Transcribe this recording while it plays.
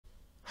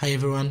Hi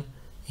everyone!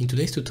 In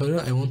today's tutorial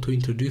I want to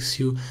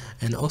introduce you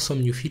an awesome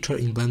new feature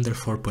in Blender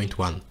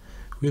 4.1.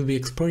 We'll be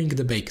exploring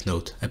the Bake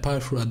node, a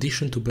powerful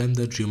addition to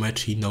Blender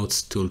Geometry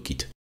Nodes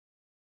toolkit.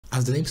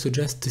 As the name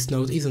suggests, this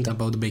node isn't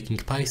about baking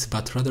pies,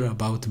 but rather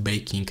about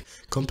baking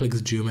complex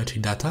geometry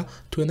data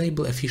to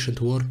enable efficient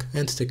work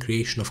and the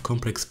creation of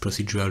complex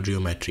procedural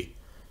geometry.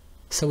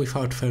 So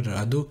without further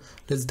ado,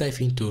 let's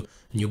dive into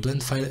new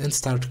blend file and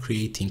start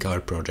creating our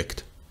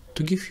project.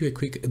 To give you a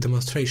quick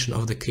demonstration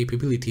of the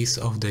capabilities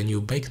of the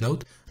new Bake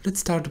node, let's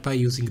start by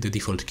using the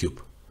default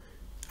cube.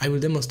 I will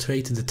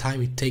demonstrate the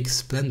time it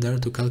takes Blender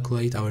to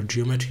calculate our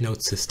geometry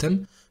node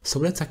system, so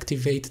let's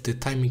activate the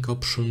timing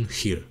option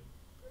here.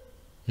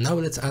 Now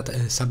let's add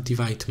a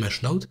subdivide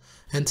mesh node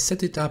and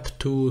set it up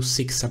to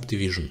 6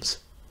 subdivisions.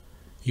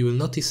 You will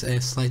notice a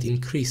slight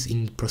increase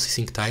in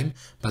processing time,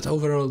 but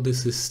overall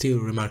this is still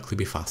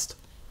remarkably fast.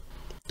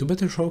 To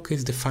better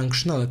showcase the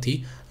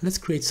functionality, let's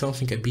create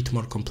something a bit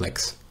more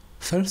complex.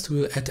 First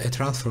we'll add a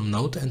transform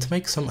node and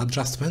make some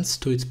adjustments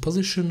to its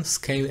position,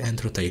 scale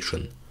and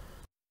rotation.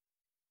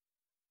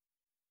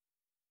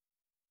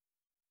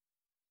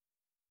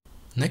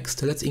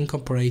 Next, let's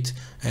incorporate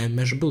a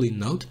mesh boolean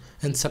node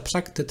and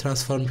subtract the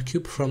transformed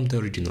cube from the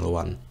original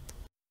one.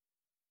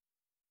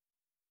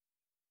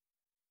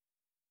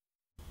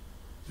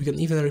 We can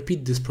even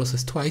repeat this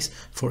process twice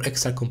for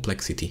extra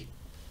complexity.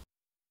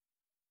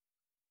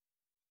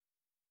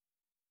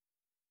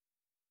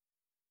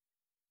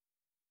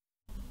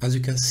 As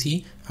you can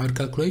see, our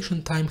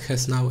calculation time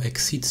has now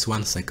exceeds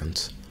 1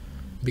 second.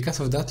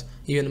 Because of that,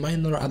 even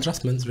minor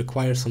adjustments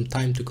require some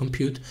time to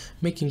compute,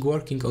 making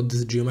working on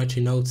this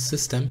geometry node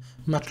system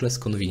much less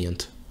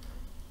convenient.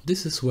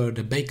 This is where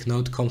the Bake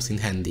node comes in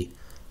handy.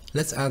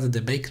 Let's add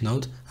the Bake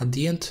node at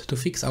the end to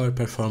fix our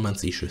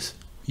performance issues.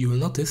 You will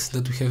notice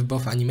that we have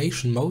both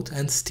animation mode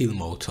and still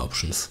mode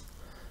options.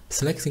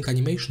 Selecting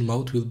animation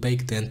mode will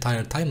bake the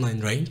entire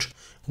timeline range,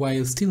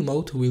 while still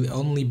mode will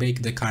only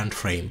bake the current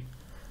frame.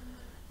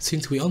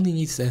 Since we only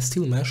need a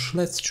still mesh,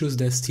 let's choose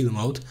the still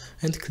mode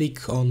and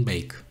click on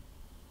Bake.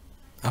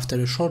 After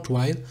a short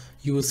while,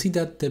 you will see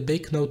that the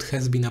Bake node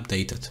has been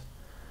updated.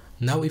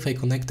 Now if I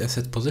connect a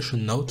set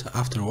position node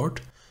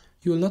afterward,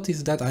 you will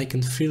notice that I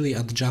can freely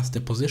adjust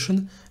the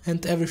position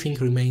and everything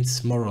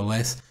remains more or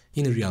less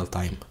in real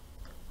time.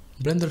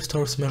 Blender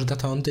stores mesh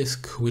data on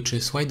disk, which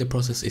is why the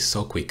process is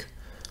so quick.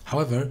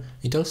 However,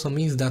 it also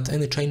means that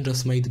any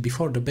changes made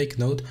before the Bake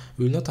node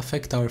will not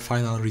affect our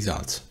final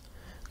results.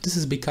 This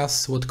is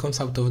because what comes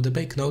out of the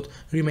Bake node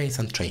remains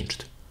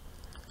unchanged.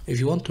 If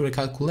you want to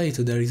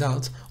recalculate the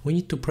results, we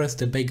need to press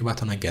the Bake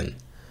button again.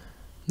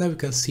 Now you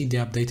can see the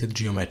updated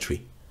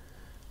geometry.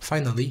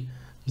 Finally,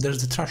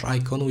 there's the trash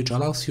icon, which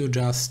allows you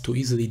just to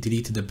easily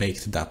delete the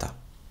baked data.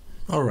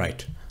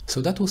 Alright,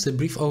 so that was a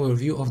brief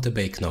overview of the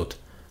Bake node.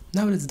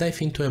 Now let's dive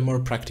into a more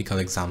practical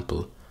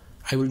example.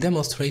 I will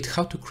demonstrate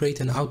how to create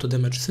an auto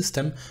damage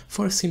system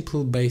for a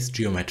simple base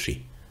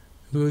geometry.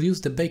 We will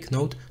use the Bake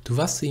node to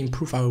vastly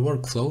improve our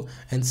workflow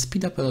and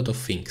speed up a lot of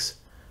things.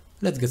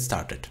 Let's get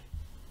started.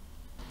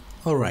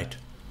 Alright,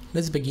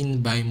 let's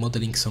begin by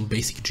modeling some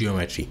basic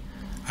geometry.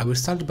 I will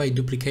start by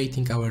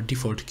duplicating our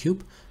default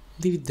cube,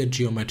 delete the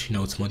geometry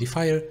nodes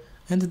modifier,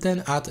 and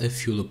then add a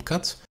few loop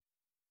cuts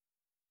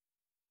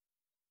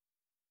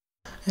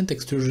and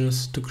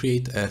extrusions to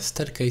create a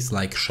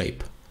staircase-like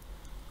shape.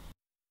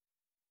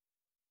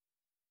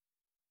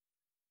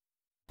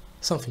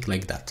 Something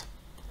like that.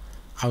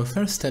 Our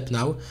first step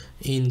now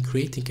in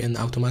creating an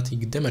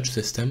automatic damage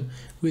system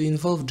will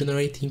involve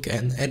generating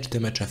an edge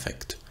damage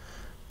effect.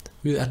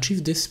 We'll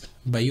achieve this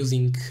by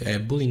using a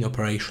boolean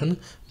operation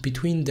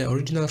between the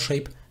original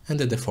shape and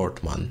the deformed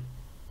one.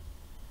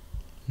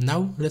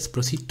 Now let's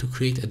proceed to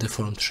create a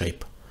deformed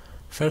shape.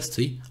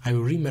 Firstly, I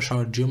will remesh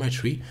our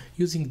geometry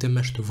using the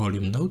mesh to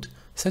volume node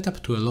set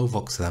up to a low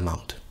voxel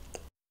amount.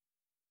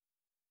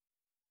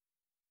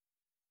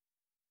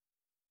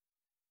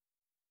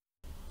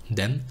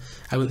 Then,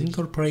 I will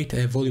incorporate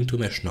a volume to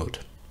mesh node.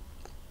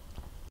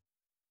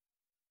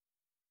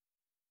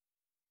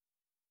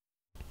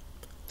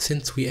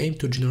 Since we aim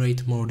to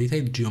generate more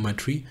detailed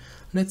geometry,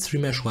 let's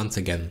remesh once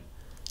again,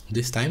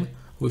 this time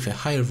with a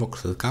higher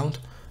voxel count,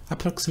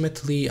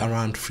 approximately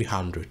around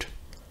 300.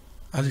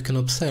 As you can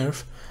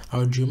observe,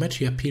 our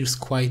geometry appears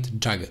quite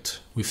jagged,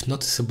 with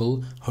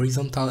noticeable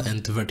horizontal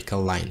and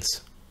vertical lines.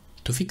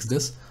 To fix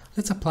this,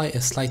 let's apply a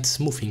slight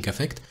smoothing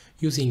effect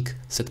using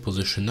set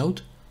position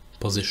node,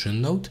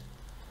 position node,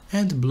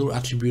 and blur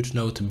attribute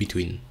node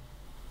between.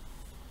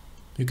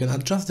 You can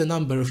adjust the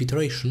number of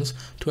iterations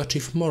to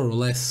achieve more or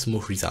less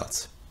smooth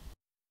results.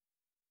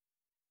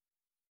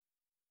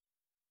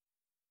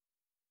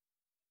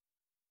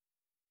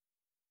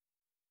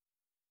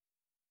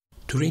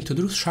 To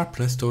reintroduce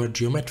sharpness to our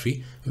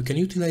geometry, we can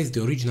utilize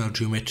the original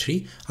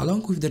geometry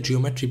along with the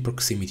geometry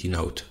proximity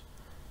node.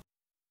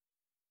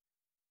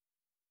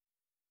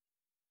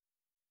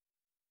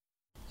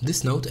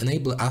 This node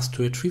enables us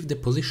to retrieve the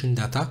position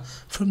data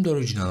from the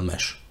original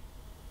mesh.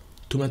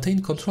 To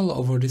maintain control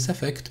over this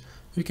effect,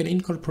 we can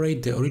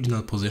incorporate the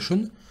original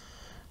position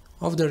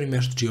of the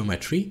remeshed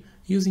geometry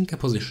using a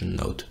position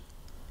node.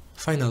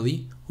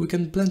 Finally, we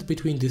can blend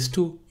between these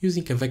two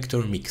using a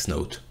vector mix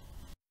node.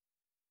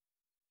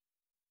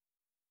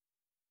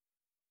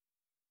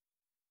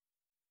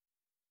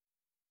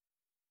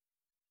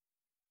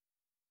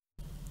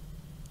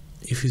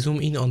 If you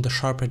zoom in on the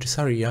sharp edges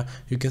area,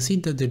 you can see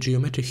that the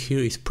geometry here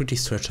is pretty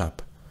stretched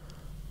up.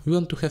 We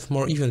want to have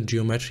more even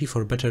geometry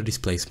for better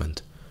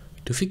displacement.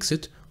 To fix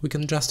it, we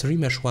can just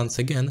remesh once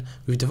again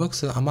with the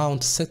voxel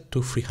amount set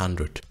to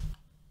 300.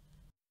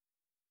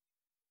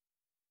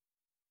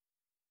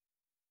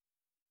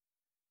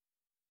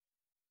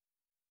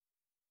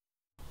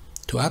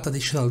 To add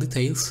additional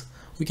details,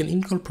 we can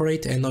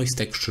incorporate a noise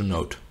texture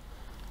node.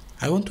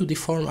 I want to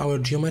deform our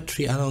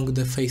geometry along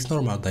the face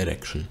normal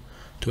direction.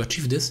 To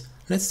achieve this,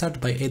 let's start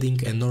by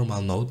adding a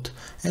normal node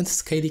and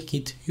scaling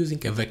it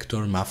using a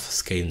vector math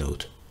scale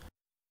node.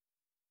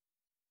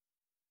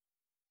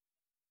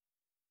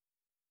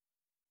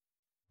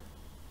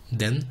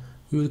 Then,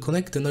 we will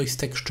connect the noise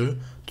texture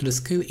to the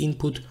scale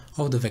input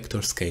of the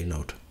vector scale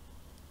node.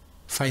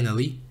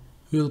 Finally,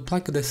 we will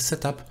plug the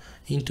setup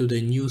into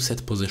the new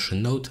set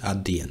position node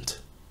at the end.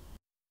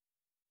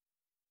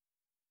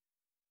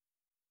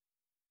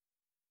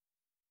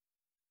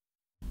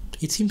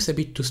 It seems a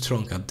bit too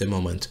strong at the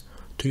moment.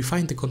 To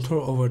refine the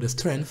control over the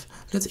strength,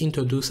 let's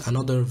introduce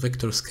another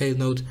vector scale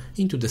node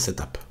into the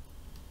setup.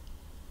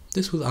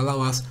 This will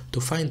allow us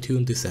to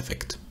fine-tune this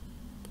effect.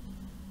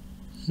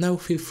 Now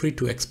feel free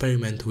to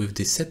experiment with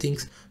these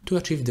settings to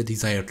achieve the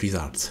desired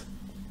results.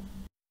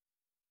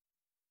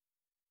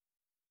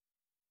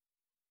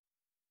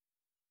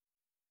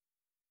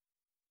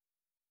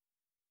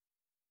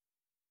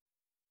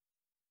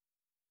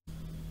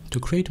 To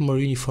create more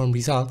uniform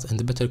results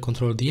and better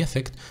control the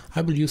effect,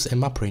 I will use a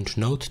map range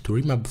node to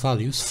remap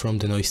values from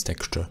the noise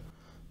texture.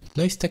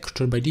 Noise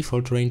texture by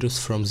default ranges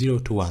from 0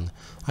 to 1.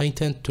 I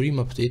intend to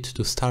remap it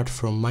to start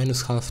from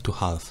 -half to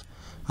half,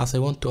 as I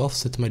want to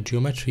offset my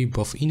geometry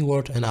both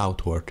inward and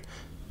outward.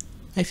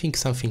 I think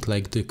something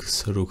like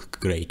this looks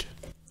great.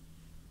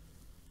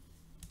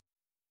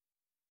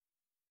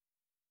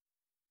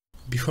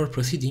 Before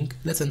proceeding,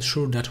 let's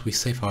ensure that we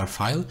save our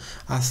file,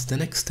 as the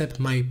next step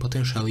might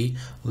potentially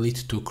lead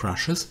to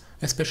crashes,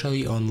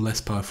 especially on less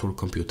powerful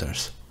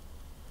computers.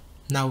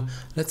 Now,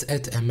 let's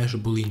add a mesh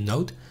boolean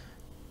node,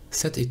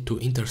 set it to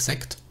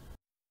intersect,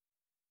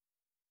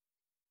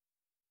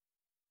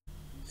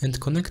 and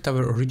connect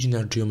our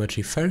original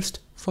geometry first,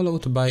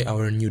 followed by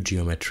our new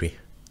geometry.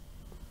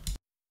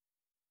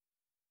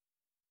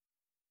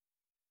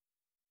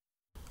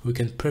 We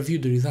can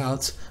preview the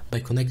results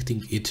by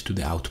connecting it to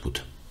the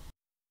output.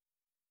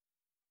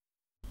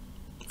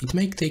 It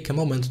may take a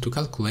moment to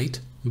calculate,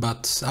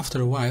 but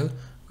after a while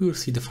we will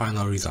see the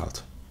final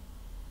result.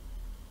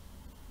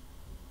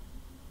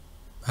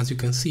 As you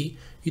can see,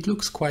 it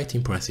looks quite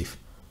impressive.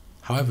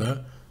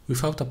 However,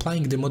 without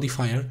applying the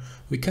modifier,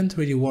 we can't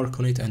really work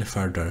on it any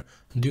further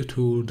due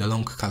to the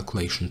long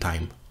calculation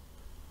time.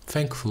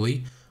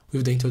 Thankfully,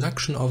 with the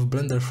introduction of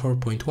Blender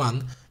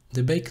 4.1,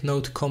 the bake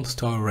node comes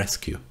to our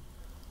rescue.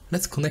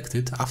 Let's connect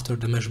it after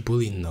the mesh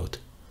boolean node.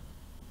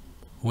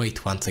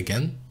 Wait once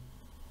again.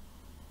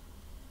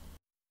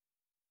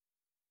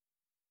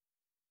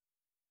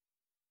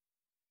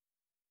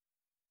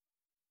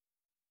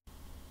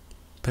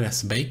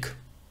 Press bake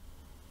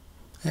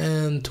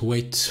and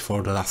wait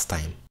for the last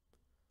time.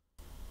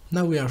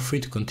 Now we are free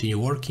to continue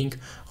working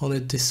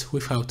on this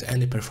without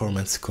any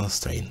performance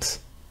constraints.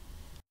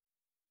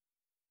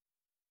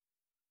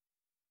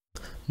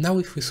 Now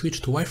if we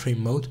switch to wireframe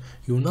mode,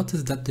 you will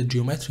notice that the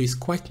geometry is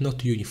quite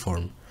not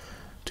uniform.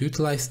 To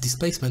utilize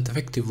displacement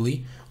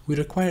effectively, we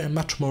require a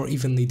much more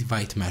evenly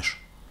divided mesh.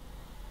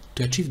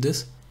 To achieve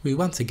this, we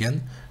once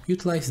again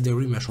utilize the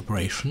remesh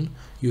operation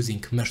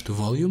using mesh to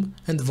volume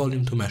and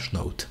volume to mesh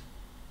node.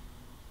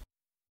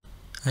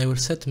 I will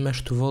set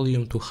mesh to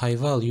volume to high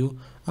value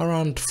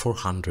around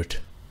 400.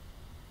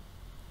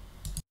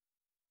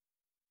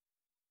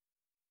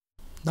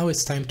 Now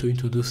it's time to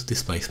introduce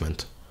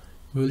displacement.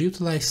 We will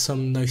utilize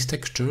some noise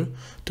texture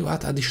to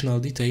add additional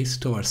details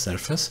to our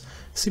surface,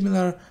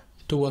 similar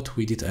to what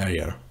we did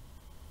earlier.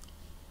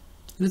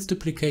 Let's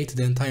duplicate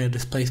the entire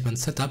displacement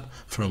setup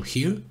from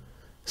here,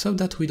 so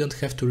that we don't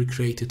have to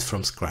recreate it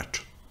from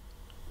scratch.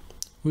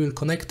 We will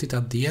connect it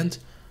at the end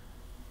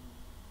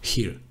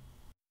here.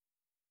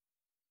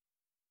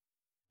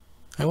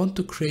 I want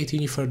to create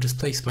uniform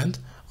displacement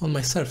on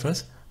my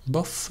surface,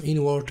 both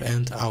inward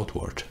and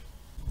outward.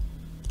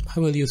 I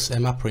will use a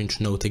map range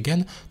node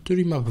again to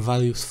remap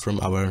values from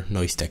our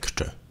noise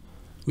texture.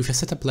 With a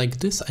setup like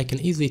this, I can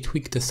easily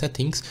tweak the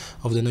settings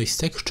of the noise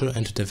texture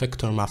and the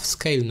vector math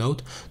scale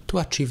node to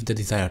achieve the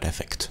desired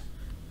effect.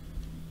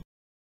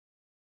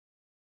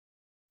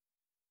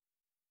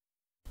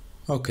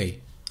 Okay,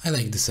 I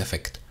like this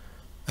effect.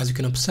 As you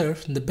can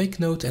observe, the bake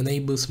node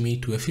enables me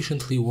to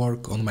efficiently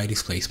work on my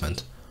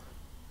displacement.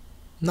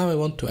 Now I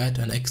want to add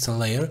an extra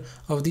layer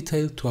of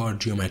detail to our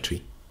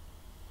geometry.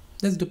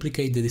 Let's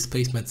duplicate the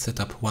displacement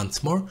setup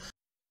once more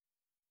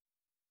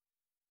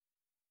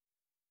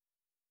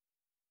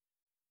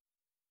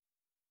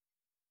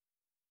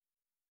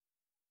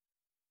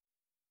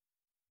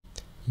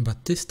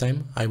but this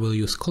time I will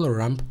use color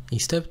ramp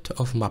instead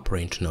of map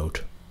range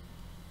node.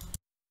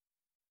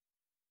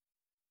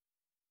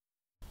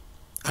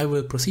 I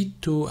will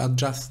proceed to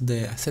adjust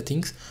the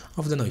settings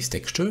of the noise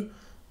texture.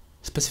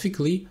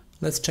 Specifically,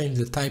 let's change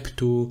the type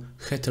to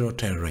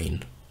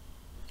heteroterrain.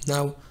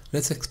 Now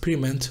let's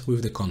experiment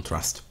with the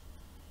contrast.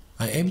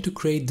 I aim to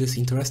create these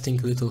interesting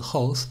little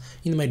holes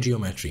in my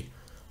geometry.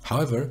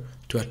 However,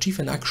 to achieve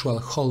an actual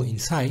hole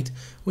inside,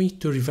 we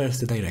need to reverse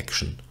the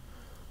direction.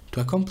 To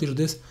accomplish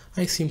this,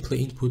 I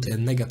simply input a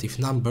negative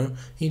number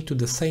into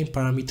the same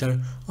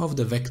parameter of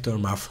the vector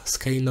math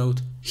scale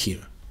node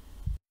here.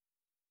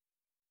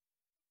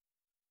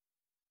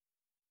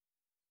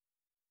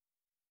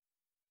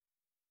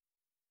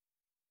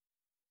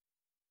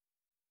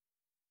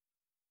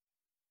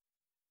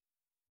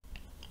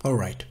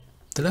 Alright,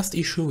 the last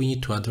issue we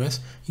need to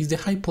address is the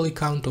high poly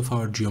count of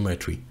our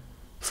geometry.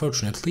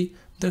 Fortunately,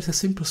 there's a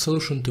simple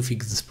solution to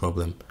fix this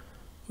problem.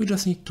 We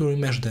just need to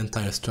remesh the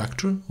entire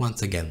structure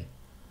once again.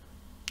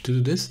 To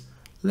do this,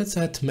 let's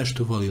add mesh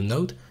to volume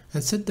node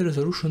and set the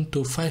resolution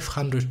to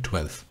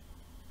 512.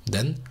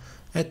 Then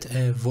add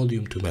a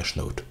volume to mesh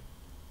node.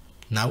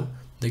 Now,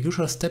 the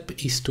usual step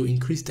is to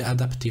increase the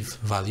adaptive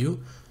value,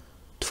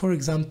 for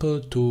example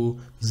to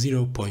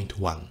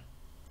 0.1.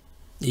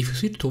 If you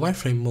switch to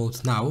wireframe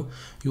mode now,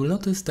 you will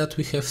notice that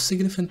we have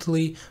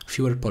significantly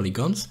fewer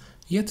polygons,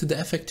 yet the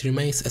effect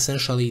remains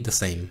essentially the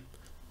same.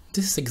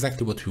 This is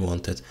exactly what we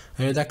wanted,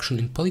 a reduction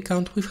in poly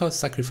count without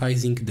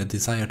sacrificing the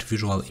desired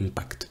visual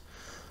impact.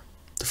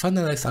 To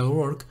finalize our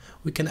work,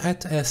 we can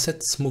add a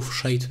set smooth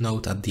shade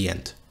node at the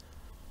end.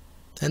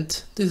 And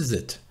this is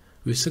it.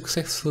 We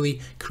successfully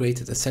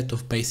created a set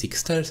of basic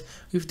stairs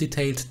with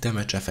detailed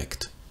damage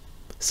effect.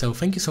 So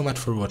thank you so much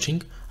for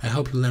watching, I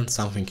hope you learned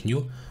something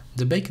new.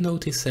 The bake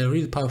node is a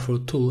really powerful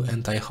tool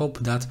and I hope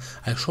that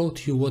I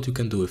showed you what you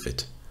can do with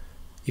it.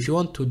 If you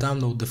want to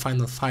download the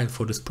final file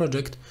for this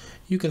project,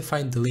 you can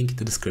find the link in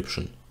the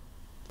description.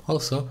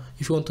 Also,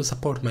 if you want to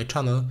support my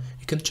channel,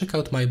 you can check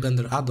out my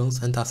Blender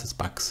add-ons and assets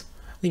packs.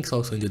 Links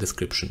also in the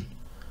description.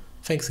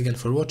 Thanks again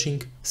for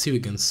watching, see you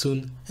again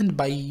soon, and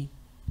bye!